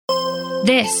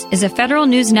This is a Federal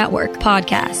News Network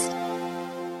podcast.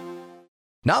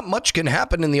 Not much can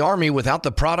happen in the Army without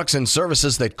the products and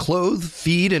services that clothe,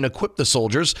 feed, and equip the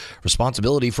soldiers.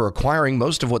 Responsibility for acquiring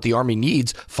most of what the Army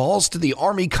needs falls to the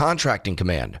Army Contracting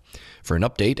Command. For an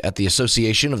update at the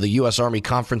Association of the U.S. Army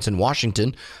Conference in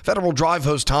Washington, Federal Drive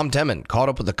Host Tom Temin caught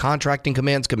up with the Contracting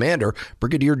Command's commander,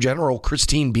 Brigadier General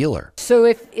Christine Beeler. So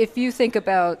if you think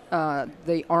about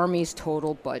the Army's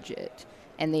total budget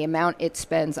and the amount it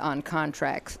spends on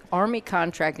contracts, Army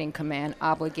Contracting Command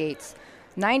obligates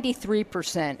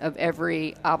 93% of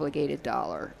every obligated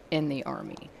dollar in the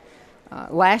Army.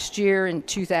 Last year in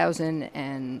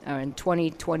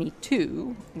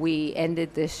 2022, we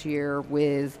ended this year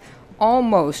with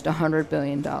almost $100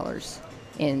 billion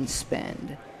in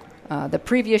spend. The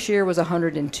previous year was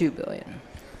 $102 billion.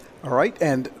 All right,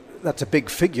 and that's a big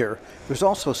figure. There's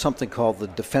also something called the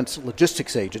Defense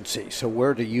Logistics Agency. So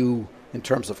where do you, in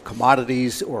terms of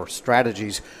commodities or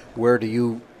strategies, where do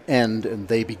you end and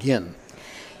they begin?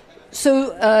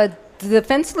 So the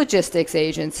Defense Logistics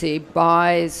Agency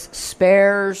buys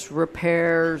spares,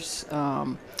 repairs,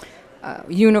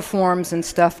 uniforms and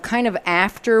stuff kind of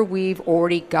after we've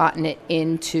already gotten it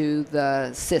into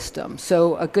the system.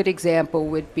 So a good example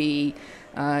would be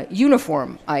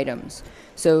uniform items.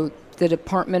 So the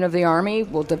Department of the Army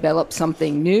will develop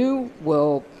something new,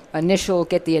 will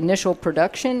get the initial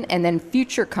production, and then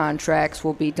future contracts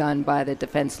will be done by the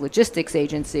Defense Logistics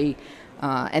Agency.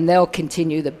 And they'll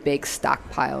continue the big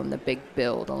stockpile and the big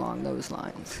build along those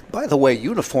lines. By the way,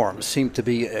 uniforms seem to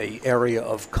be an area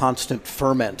of constant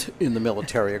ferment in the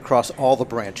military across all the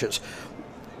branches.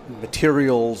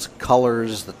 Materials,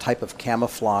 colors, the type of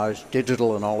camouflage,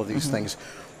 digital, and all of these things.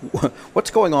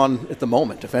 What's going on at the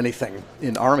moment, if anything,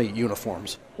 in Army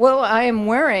uniforms? Well, I am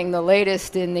wearing the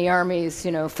latest in the Army's,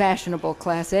 fashionable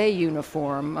Class A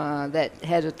uniform that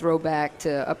had a throwback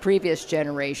to a previous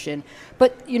generation.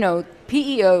 But,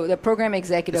 PEO, the Program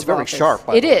Executive Office. It's very sharp,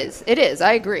 by the way. It is,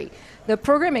 I agree. The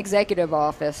Program Executive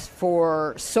Office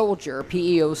for Soldier,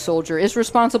 PEO Soldier, is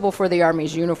responsible for the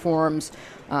Army's uniforms,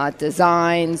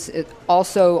 designs,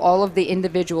 also all of the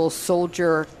individual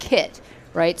soldier kit.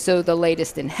 Right, so the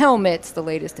latest in helmets, the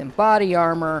latest in body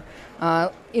armor.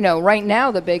 Right now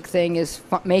the big thing is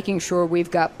making sure we've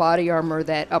got body armor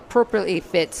that appropriately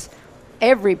fits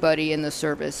everybody in the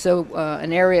service. So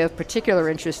an area of particular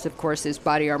interest, of course, is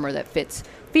body armor that fits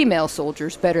female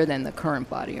soldiers better than the current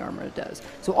body armor does.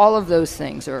 So all of those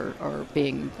things are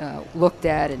being looked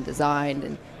at and designed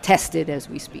and tested as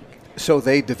we speak. So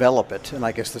they develop it, and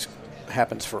I guess this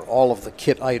happens for all of the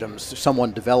kit items.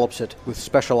 Someone develops it with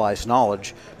specialized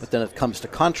knowledge, but then it comes to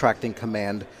Contracting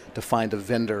Command to find a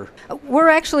vendor. We're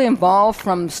actually involved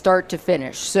from start to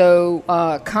finish. So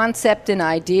concept and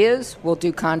ideas, we'll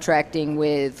do contracting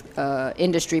with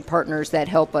industry partners that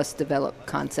help us develop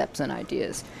concepts and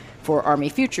ideas for Army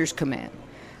Futures Command.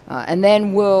 And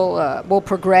then we'll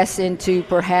progress into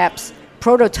perhaps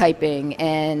prototyping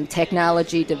and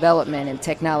technology development and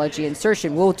technology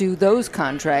insertion. We'll do those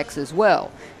contracts as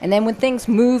well. And then when things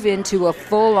move into a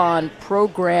full-on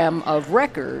program of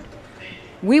record,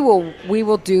 we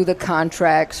will do the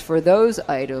contracts for those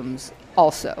items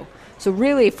also. So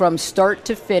really from start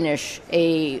to finish,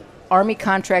 a Army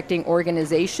contracting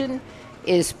organization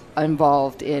is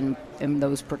involved in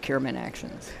those procurement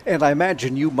actions. And I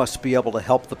imagine you must be able to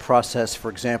help the process,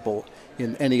 for example,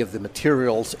 in any of the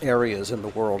materials areas in the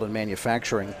world in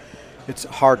manufacturing. It's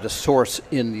hard to source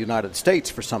in the United States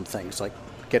for some things, like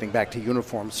getting back to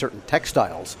uniforms, certain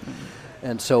textiles. Mm-hmm.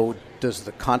 And so does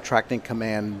the Contracting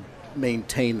Command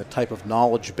maintain the type of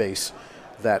knowledge base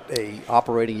that a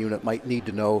operating unit might need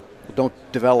to know? Don't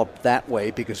develop that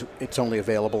way because it's only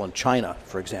available in China,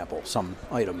 for example, some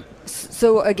item.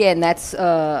 So again, that's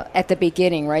at the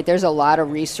beginning, right? There's a lot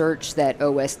of research that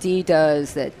OSD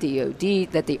does, that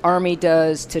DoD, that the Army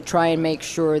does to try and make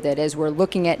sure that as we're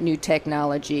looking at new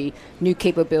technology, new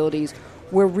capabilities,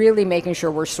 we're really making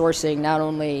sure we're sourcing not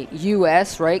only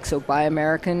U.S., right? So Buy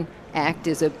American Act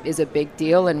is a big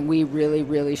deal, and we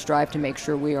really strive to make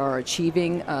sure we are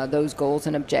achieving those goals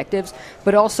and objectives,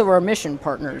 but also our mission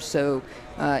partners. So,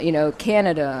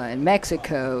 Canada and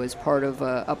Mexico is part of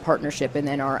a partnership, and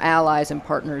then our allies and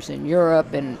partners in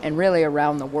Europe and really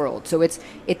around the world. So it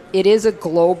is a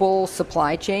global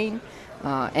supply chain.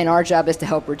 And our job is to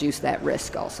help reduce that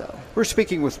risk also. We're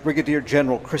speaking with Brigadier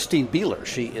General Christine Beeler.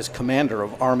 She is commander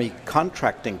of Army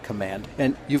Contracting Command,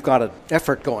 and you've got an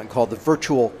effort going called the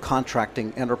Virtual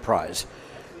Contracting Enterprise.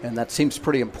 And that seems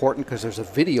pretty important because there's a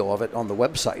video of it on the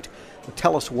website.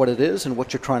 Tell us what it is and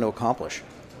what you're trying to accomplish.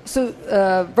 So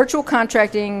virtual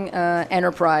contracting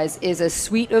enterprise is a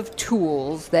suite of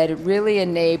tools that it really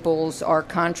enables our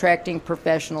contracting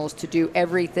professionals to do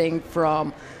everything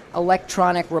from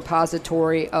electronic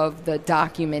repository of the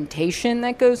documentation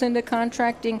that goes into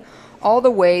contracting all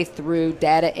the way through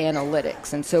data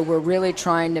analytics. And so we're really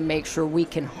trying to make sure we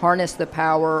can harness the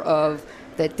power of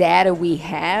the data we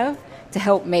have to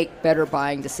help make better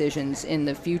buying decisions in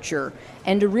the future,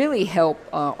 and to really help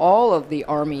all of the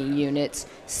Army units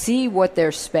see what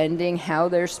they're spending, how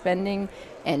they're spending,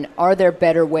 and are there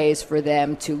better ways for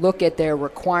them to look at their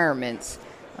requirements,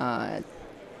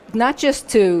 not just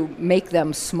to make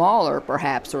them smaller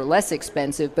perhaps or less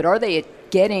expensive, but are they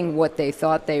getting what they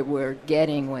thought they were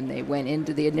getting when they went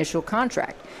into the initial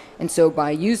contract. And so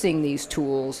by using these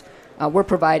tools, we're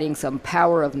providing some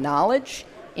power of knowledge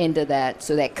into that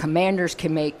so that commanders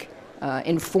can make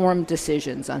informed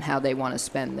decisions on how they want to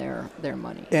spend their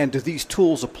money. And do these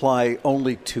tools apply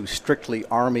only to strictly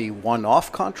Army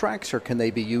one-off contracts, or can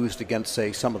they be used against,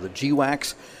 say, some of the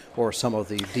GWACs or some of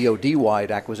the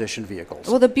DoD-wide acquisition vehicles?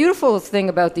 Well, the beautiful thing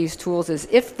about these tools is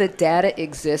if the data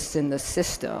exists in the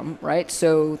system, right?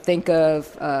 So think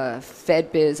of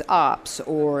FedBiz Ops,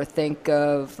 or think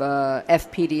of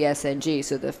FPDSNG,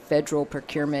 so the Federal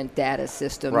Procurement Data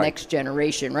System, right. Next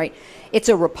Generation, right? It's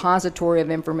a repository of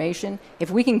information.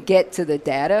 If we can get to the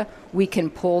data, we can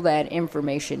pull that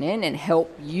information in and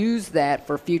help use that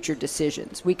for future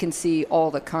decisions. We can see all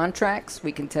the contracts.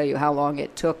 We can tell you how long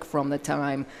it took from the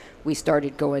time we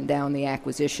started going down the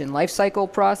acquisition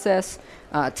lifecycle process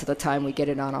to the time we get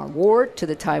it on award, to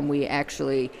the time we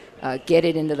actually get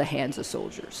it into the hands of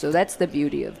soldiers. So that's the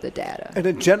beauty of the data. And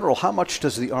in general, how much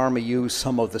does the Army use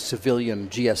some of the civilian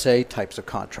GSA types of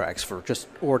contracts for just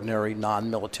ordinary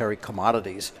non-military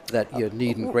commodities that you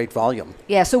need in great volume?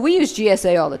 Yeah, so we use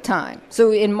GSA all the time.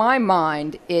 So in my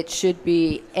mind, it should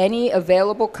be any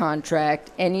available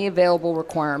contract, any available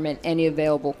requirement, any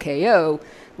available KO.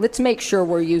 Let's make sure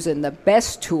we're using the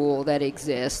best tool that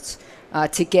exists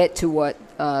to get to what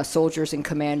soldiers and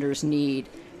commanders need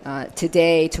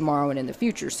today, tomorrow, and in the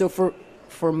future. So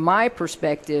for my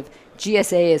perspective,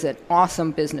 GSA is an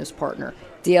awesome business partner.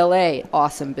 DLA,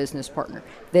 awesome business partner.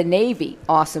 The Navy,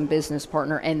 awesome business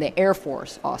partner. And the Air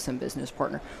Force, awesome business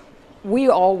partner. We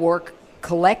all work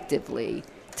collectively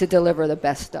to deliver the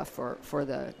best stuff for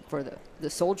the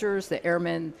soldiers, the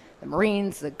airmen, the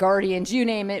Marines, the Guardians, you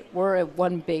name it. We're a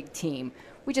one big team.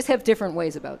 We just have different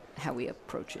ways about how we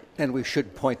approach it. And we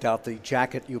should point out the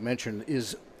jacket you mentioned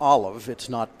is olive. It's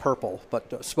not purple,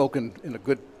 but spoken in a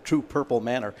good, true purple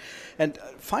manner. And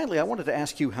finally, I wanted to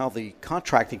ask you how the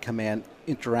contracting command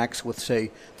interacts with,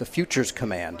 say, the futures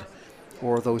command,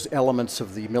 or those elements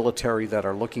of the military that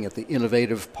are looking at the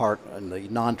innovative part and the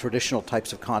non-traditional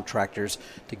types of contractors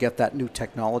to get that new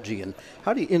technology. And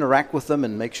how do you interact with them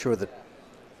and make sure that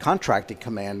contracting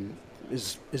command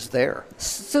is there?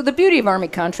 So the beauty of Army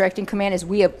Contracting Command is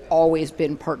we have always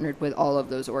been partnered with all of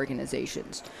those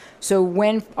organizations. So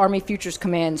when Army Futures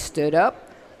Command stood up,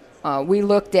 we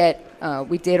looked at,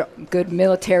 we did good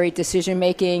military decision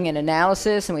making and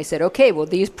analysis, and we said, okay, well,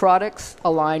 these products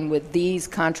align with these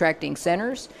contracting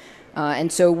centers.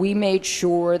 And so we made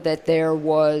sure that there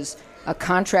was a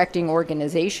contracting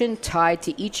organization tied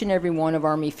to each and every one of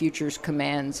Army Futures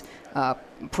Command's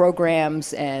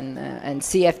programs and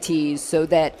CFTs, so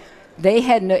that they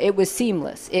had it was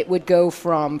seamless. It would go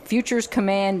from Futures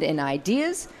Command and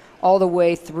ideas all the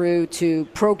way through to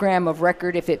program of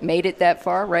record if it made it that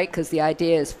far, right? Because the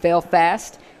idea is fail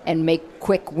fast and make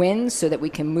quick wins so that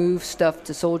we can move stuff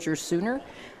to soldiers sooner,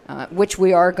 which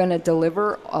we are going to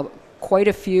deliver quite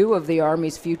a few of the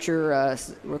Army's future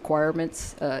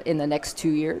requirements in the next 2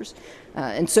 years.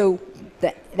 And so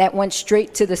that went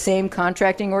straight to the same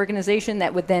contracting organization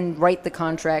that would then write the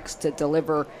contracts to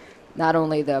deliver not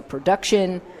only the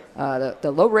production,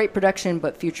 the low-rate production,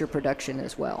 but future production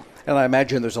as well. And I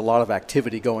imagine there's a lot of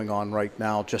activity going on right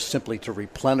now just simply to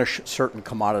replenish certain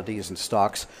commodities and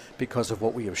stocks because of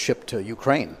what we have shipped to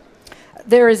Ukraine.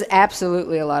 There is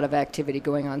absolutely a lot of activity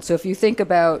going on. So if you think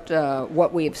about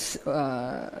what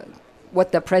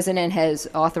the president has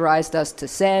authorized us to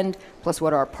send, plus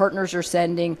what our partners are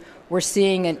sending, we're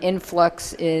seeing an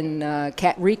influx in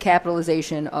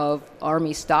recapitalization of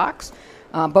Army stocks.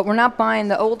 But we're not buying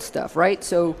the old stuff, right?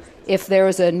 So if there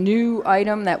is a new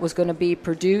item that was going to be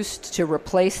produced to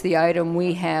replace the item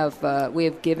we have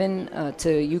given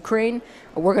to Ukraine,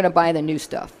 we're going to buy the new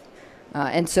stuff.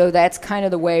 And so that's kind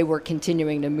of the way we're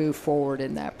continuing to move forward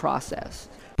in that process.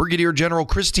 Brigadier General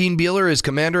Christine Beeler is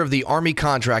commander of the Army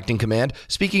Contracting Command,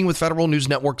 speaking with Federal News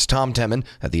Network's Tom Temin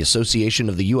at the Association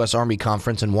of the U.S. Army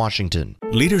Conference in Washington.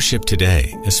 Leadership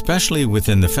today, especially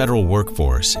within the federal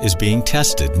workforce, is being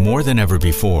tested more than ever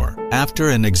before. After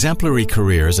an exemplary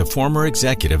career as a former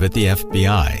executive at the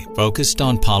FBI, focused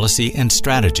on policy and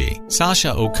strategy,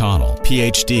 Sasha O'Connell,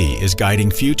 Ph.D., is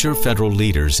guiding future federal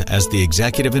leaders as the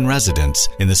executive in residence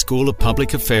in the School of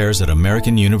Public Affairs at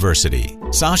American University.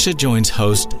 Sasha joins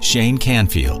host Shane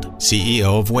Canfield,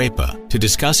 CEO of WEPA, to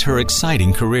discuss her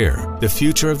exciting career, the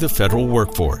future of the federal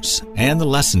workforce, and the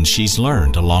lessons she's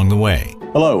learned along the way.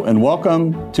 Hello, and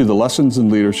welcome to the Lessons in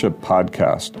Leadership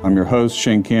podcast. I'm your host,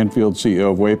 Shane Canfield,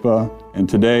 CEO of WEPA, and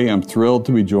today I'm thrilled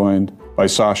to be joined by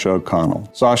Sasha O'Connell.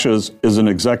 Sasha is an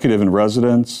executive in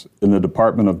residence in the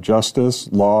Department of Justice,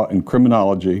 Law, and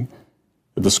Criminology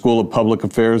at the School of Public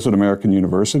Affairs at American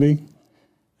University,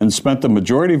 and spent the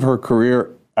majority of her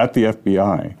career at the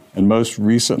FBI, and most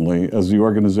recently as the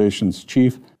organization's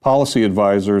Chief Policy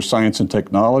Advisor, Science and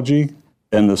Technology,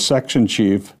 and the Section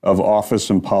Chief of Office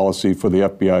and Policy for the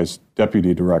FBI's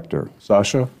Deputy Director.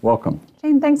 Sasha, welcome.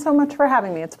 Shane, thanks so much for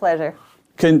having me. It's a pleasure.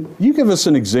 Can you give us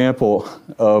an example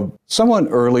of someone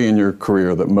early in your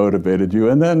career that motivated you,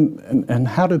 and then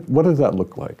what did that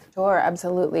look like? Sure,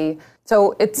 absolutely.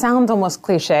 So it sounds almost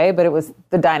cliche, but it was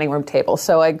the dining room table.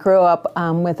 So I grew up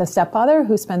with a stepfather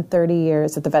who spent 30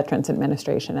 years at the Veterans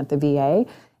Administration at the VA,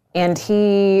 and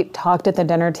he talked at the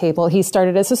dinner table. He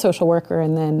started as a social worker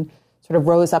and then sort of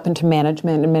rose up into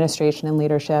management, administration, and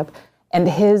leadership. And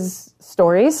his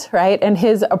stories, right, and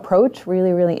his approach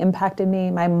really, really impacted me.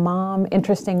 My mom,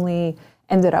 interestingly,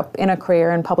 ended up in a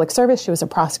career in public service. She was a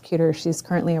prosecutor. She's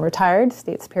currently a retired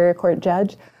state superior court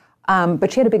judge.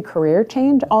 But she had a big career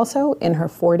change also in her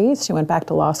 40s. She went back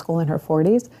to law school in her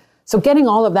 40s. So getting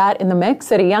all of that in the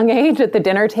mix at a young age at the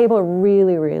dinner table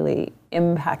really, really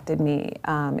impacted me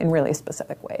in really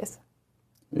specific ways.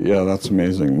 Yeah, that's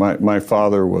amazing. My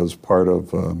father was part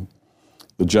of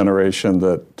the generation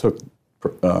that took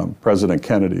President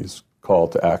Kennedy's call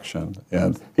to action.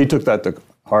 And he took that to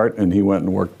heart, and he went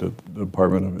and worked at the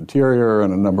Department of Interior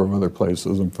and a number of other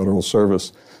places in federal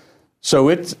service. So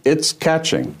it's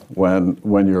catching when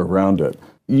you're around it.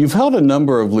 You've held a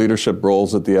number of leadership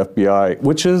roles at the FBI,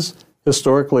 which is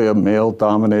historically a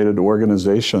male-dominated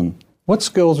organization. What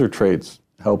skills or traits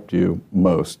helped you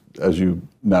most as you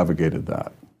navigated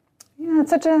that? Yeah,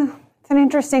 it's an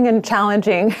interesting and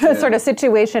challenging sort of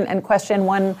situation and question.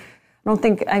 One I don't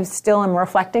think I still am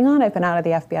reflecting on. I've been out of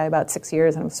the FBI about 6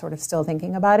 years, and I'm sort of still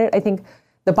thinking about it. I think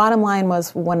the bottom line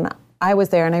was when I was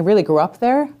there, and I really grew up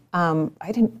there, I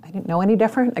didn't know any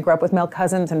different. I grew up with male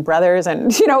cousins and brothers,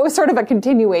 and it was sort of a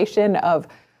continuation of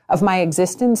my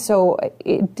existence. So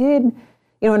it did,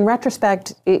 in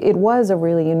retrospect, it was a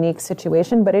really unique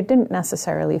situation, but it didn't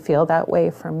necessarily feel that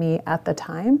way for me at the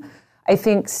time. I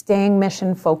think staying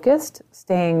mission-focused,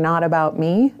 staying not about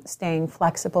me, staying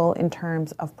flexible in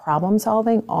terms of problem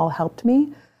solving all helped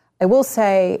me. I will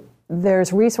say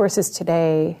there's resources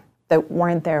today that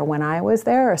weren't there when I was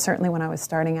there, or certainly when I was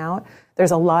starting out.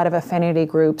 There's a lot of affinity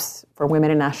groups for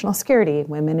women in national security,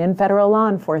 women in federal law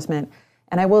enforcement.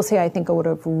 And I will say I think I would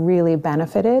have really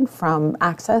benefited from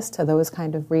access to those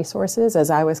kind of resources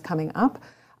as I was coming up.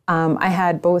 I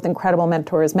had both incredible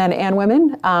mentors, men and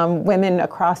women, women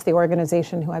across the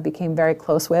organization who I became very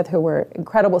close with, who were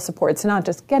incredible supports, not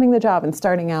just getting the job and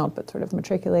starting out, but sort of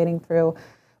matriculating through.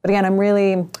 But again, I'm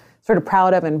really sort of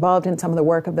proud of and involved in some of the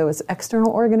work of those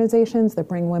external organizations that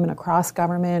bring women across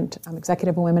government,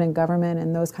 executive women in government,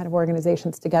 and those kind of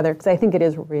organizations together, because I think it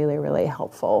is really, really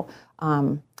helpful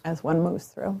as one moves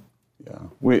through. Yeah,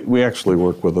 we actually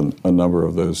work with a number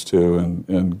of those too,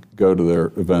 and go to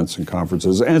their events and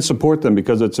conferences and support them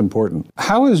because it's important.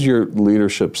 How has your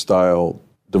leadership style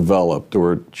developed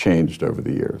or changed over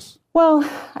the years? Well,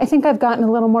 I think I've gotten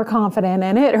a little more confident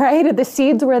in it, right? The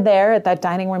seeds were there at that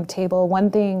dining room table. One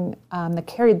thing that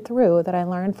carried through that I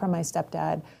learned from my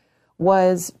stepdad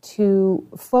was to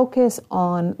focus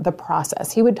on the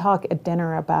process. He would talk at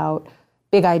dinner about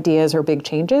big ideas or big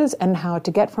changes and how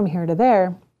to get from here to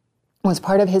there was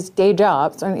part of his day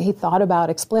job, so he thought about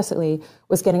explicitly,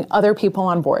 was getting other people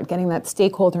on board, getting that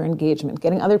stakeholder engagement,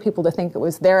 getting other people to think it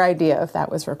was their idea if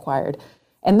that was required.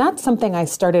 And that's something I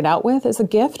started out with as a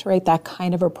gift, right, that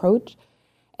kind of approach.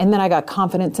 And then I got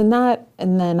confidence in that,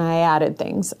 and then I added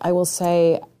things. I will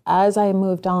say, as I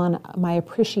moved on, my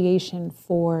appreciation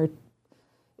for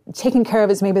taking care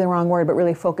of is maybe the wrong word, but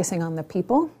really focusing on the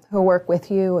people who work with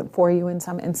you and for you in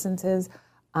some instances,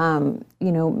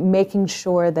 making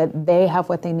sure that they have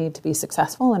what they need to be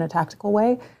successful in a tactical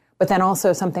way, But then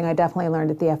also something I definitely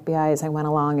learned at the FBI as I went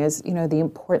along is, the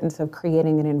importance of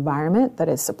creating an environment that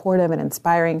is supportive and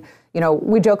inspiring.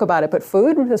 We joke about it, but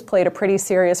food has played a pretty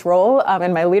serious role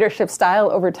in my leadership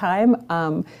style over time.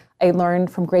 I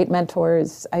learned from great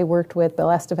mentors. I worked with Bill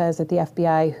Estevez at the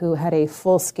FBI, who had a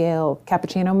full-scale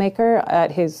cappuccino maker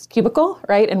at his cubicle,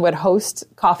 right, and would host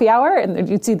coffee hour, and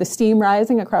you'd see the steam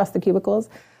rising across the cubicles.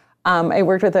 I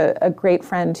worked with a great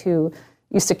friend who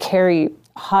used to carry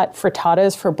hot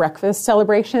frittatas for breakfast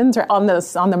celebrations or on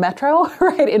the metro,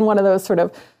 right, in one of those sort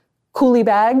of coolie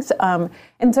bags.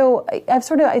 And so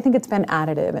I think it's been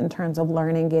additive in terms of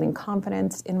learning, gaining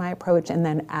confidence in my approach, and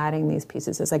then adding these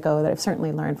pieces as I go that I've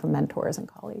certainly learned from mentors and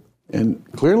colleagues. And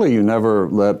clearly you never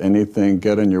let anything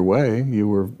get in your way. You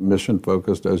were mission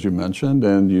focused, as you mentioned,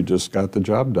 and you just got the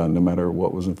job done no matter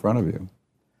what was in front of you.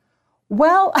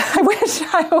 Well, I wish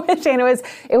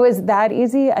it was that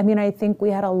easy. I mean, I think we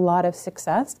had a lot of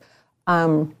success.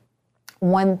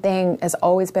 One thing has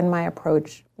always been my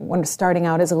approach when starting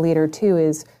out as a leader too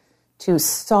is to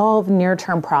solve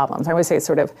near-term problems. I always say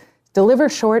sort of deliver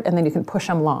short and then you can push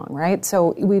them long, right?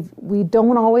 So we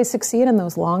don't always succeed in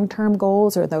those long-term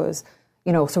goals or those,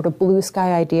 sort of blue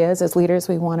sky ideas as leaders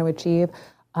we want to achieve.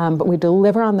 But we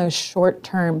deliver on those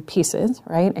short-term pieces,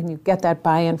 right? And you get that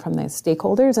buy-in from the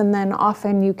stakeholders, and then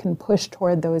often you can push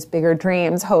toward those bigger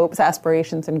dreams, hopes,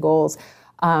 aspirations, and goals.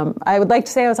 I would like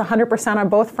to say I was 100% on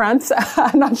both fronts.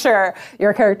 I'm not sure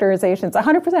your characterization's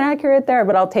 100% accurate there,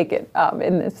 but I'll take it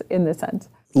in this sense.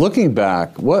 Looking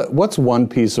back, what's one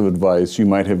piece of advice you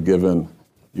might have given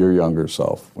your younger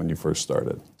self when you first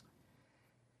started?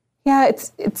 Yeah,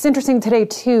 it's interesting today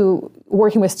too.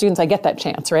 Working with students, I get that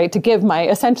chance, right, to give my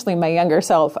younger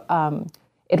self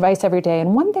advice every day.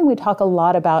 And one thing we talk a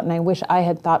lot about, and I wish I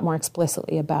had thought more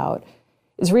explicitly about,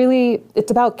 is really it's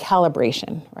about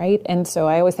calibration, right? And so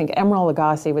I always think Emeril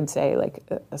Lagasse would say, like,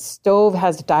 a stove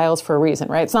has dials for a reason,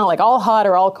 right? It's not like all hot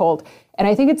or all cold. And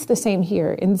I think it's the same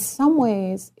here. In some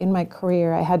ways, in my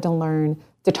career, I had to learn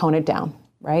to tone it down,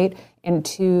 right? And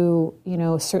to,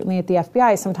 certainly at the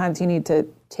FBI, sometimes you need to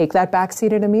take that back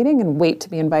seat at a meeting and wait to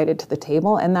be invited to the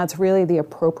table. And that's really the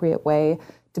appropriate way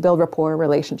to build rapport,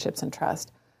 relationships, and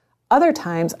trust. Other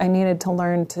times, I needed to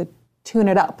learn to tune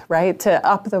it up, right? To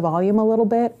up the volume a little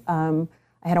bit. I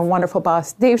had a wonderful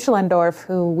boss, Dave Schlendorf,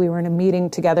 who we were in a meeting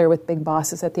together with big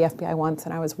bosses at the FBI once,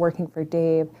 and I was working for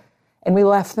Dave. And we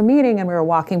left the meeting and we were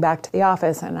walking back to the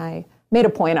office, and I made a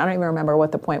point. I don't even remember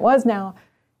what the point was now.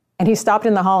 And he stopped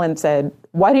in the hall and said,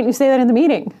 "Why didn't you say that in the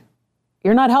meeting?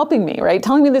 You're not helping me, right?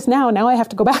 Telling me this now I have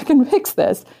to go back and fix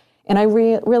this." And I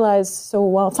realized,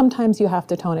 sometimes you have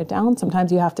to tone it down,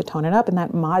 sometimes you have to tone it up, and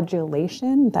that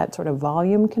modulation, that sort of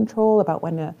volume control about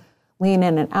when to lean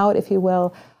in and out, if you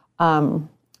will,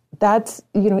 that's,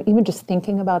 even just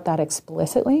thinking about that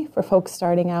explicitly for folks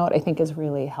starting out, I think is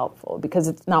really helpful because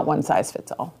it's not one size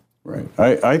fits all. Right.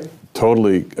 I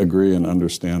totally agree and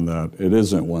understand that. It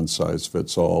isn't one size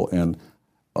fits all. And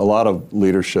a lot of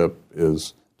leadership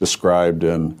is described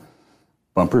in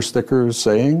bumper stickers,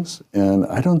 sayings, and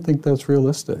I don't think that's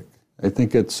realistic. I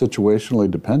think it's situationally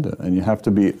dependent, and you have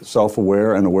to be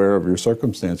self-aware and aware of your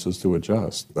circumstances to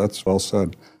adjust. That's well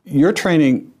said. You're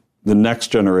training the next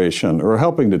generation, or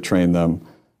helping to train them,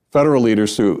 federal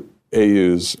leaders through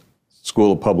AU's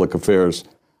School of Public Affairs.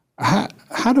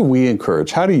 How do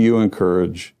you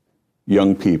encourage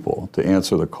young people to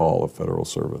answer the call of federal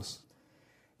service?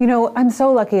 I'm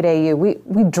so lucky at AU.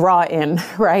 We draw in,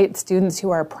 right, students who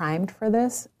are primed for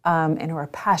this and who are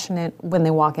passionate when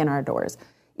they walk in our doors.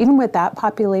 Even with that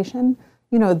population,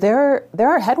 there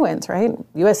are headwinds, right?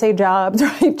 USA jobs,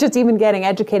 right? Just even getting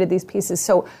educated, these pieces.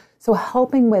 So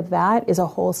helping with that is a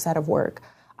whole set of work.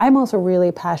 I'm also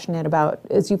really passionate about,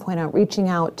 as you point out, reaching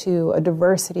out to a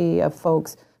diversity of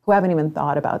folks who haven't even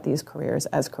thought about these careers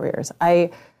as careers. I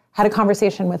had a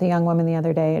conversation with a young woman the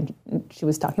other day, and she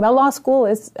was talking about law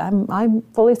school. I'm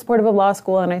fully supportive of law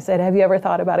school, and I said, "Have you ever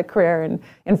thought about a career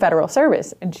in federal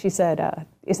service?" And she said,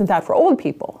 "Isn't that for old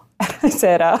people?" And I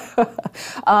said,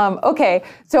 "Okay."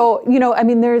 So,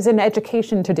 there's an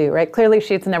education to do, right? Clearly,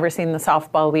 she's never seen the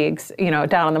softball leagues,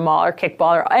 down on the mall, or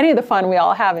kickball, or any of the fun we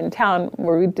all have in town,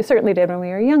 where we certainly did when we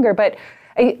were younger. But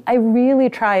I really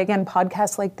try, again,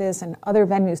 podcasts like this and other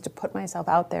venues to put myself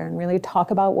out there and really talk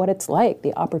about what it's like,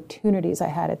 the opportunities I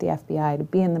had at the FBI to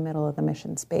be in the middle of the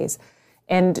mission space,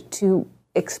 and to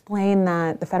explain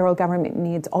that the federal government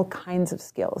needs all kinds of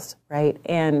skills, right?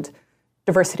 And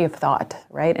diversity of thought,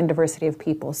 right? And diversity of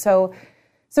people. So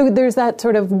there's that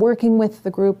sort of working with the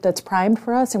group that's primed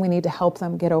for us, and we need to help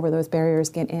them get over those barriers,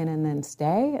 get in, and then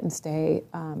stay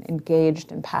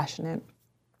engaged and passionate.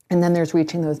 And then there's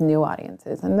reaching those new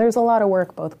audiences. And there's a lot of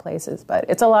work both places, but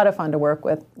it's a lot of fun to work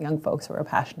with young folks who are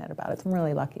passionate about it. So I'm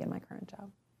really lucky in my current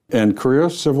job. And career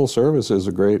civil service is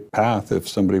a great path if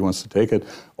somebody wants to take it.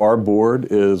 Our board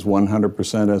is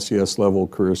 100% SES level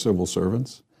career civil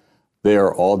servants. They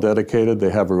are all dedicated. They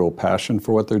have a real passion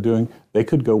for what they're doing. They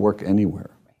could go work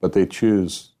anywhere, but they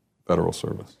choose federal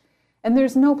service. And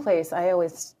there's no place, I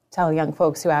always tell young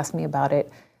folks who ask me about it,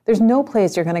 there's no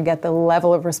place you're going to get the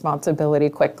level of responsibility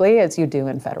quickly as you do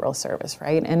in federal service,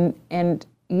 right? And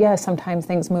yes, sometimes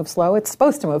things move slow. It's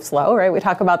supposed to move slow, right? We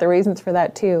talk about the reasons for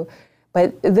that too.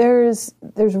 But there's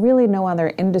really no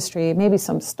other industry, maybe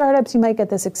some startups you might get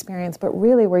this experience, but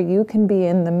really where you can be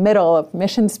in the middle of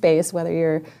mission space, whether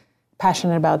you're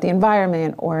passionate about the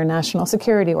environment or national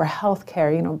security or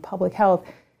healthcare, public health,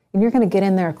 and you're going to get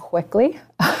in there quickly,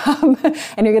 and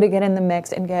you're going to get in the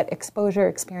mix and get exposure,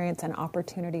 experience, and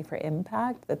opportunity for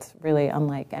impact that's really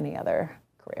unlike any other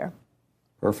career.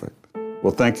 Perfect.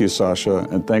 Well, thank you, Sasha,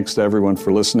 and thanks to everyone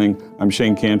for listening. I'm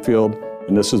Shane Canfield,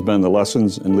 and this has been the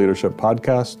Lessons in Leadership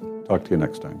podcast. Talk to you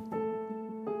next time.